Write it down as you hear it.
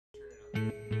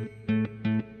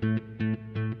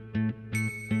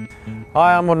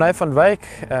Hi, I'm Morne van Wyk,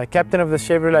 captain of the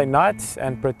Chevrolet Knights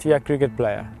and Protea cricket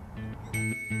player.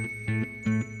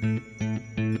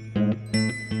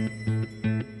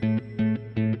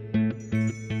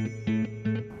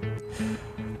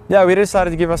 Yeah, we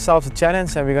decided to give ourselves a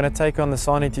challenge and we're going to take on the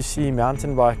Morne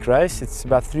mountain bike race. It's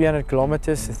about 300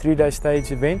 kilometers, a 3-day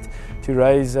stage event to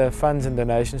raise funds and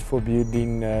donations for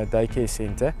Building Daycare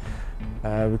Centre.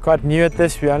 We're quite new at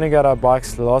this, we only got our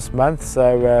bikes last month,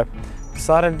 so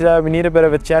decided we need a bit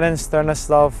of a challenge, turn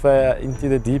ourselves into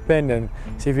the deep end and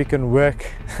see if we can work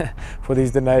for these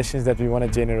donations that we want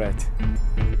to generate.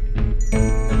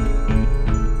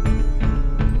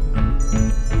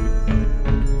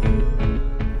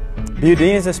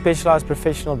 Building is a specialised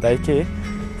professional daycare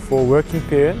for working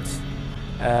parents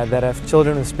that have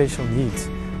children with special needs.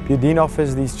 Building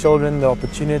offers these children the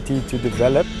opportunity to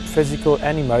develop physical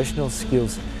and emotional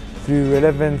skills through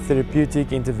relevant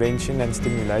therapeutic intervention and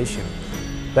stimulation.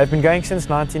 They've been going since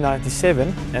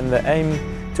 1997 and they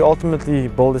aim to ultimately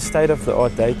build a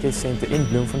state-of-the-art daycare centre in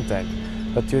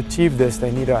Bloemfontein. But to achieve this,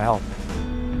 they need our help.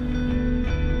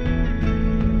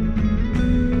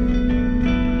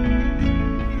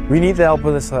 We need the help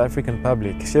of the South African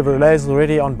public. Chevrolet is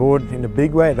already on board in a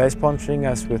big way. They're sponsoring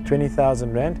us with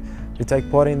 20,000 Rand to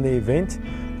take part in the event.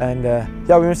 And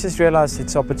yeah, we must just realize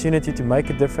it's an opportunity to make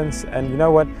a difference. And you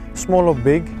know what, small or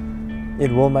big, it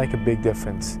will make a big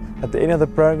difference. At the end of the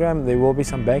program, there will be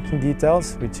some banking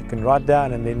details which you can write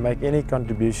down and then make any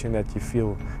contribution that you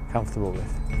feel comfortable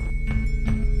with.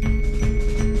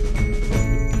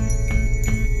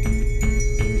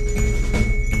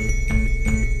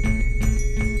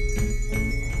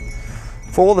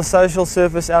 For all the social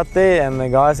surfers out there and the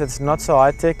guys that's not so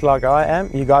high-tech like I am,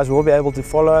 you guys will be able to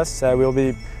follow us. We'll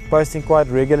be posting quite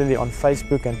regularly on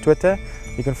Facebook and Twitter.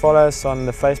 You can follow us on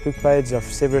the Facebook page of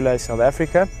Chevrolet South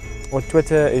Africa, or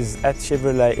Twitter is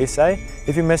 @Chevrolet SA.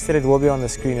 If you missed it, it will be on the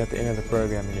screen at the end of the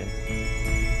program again.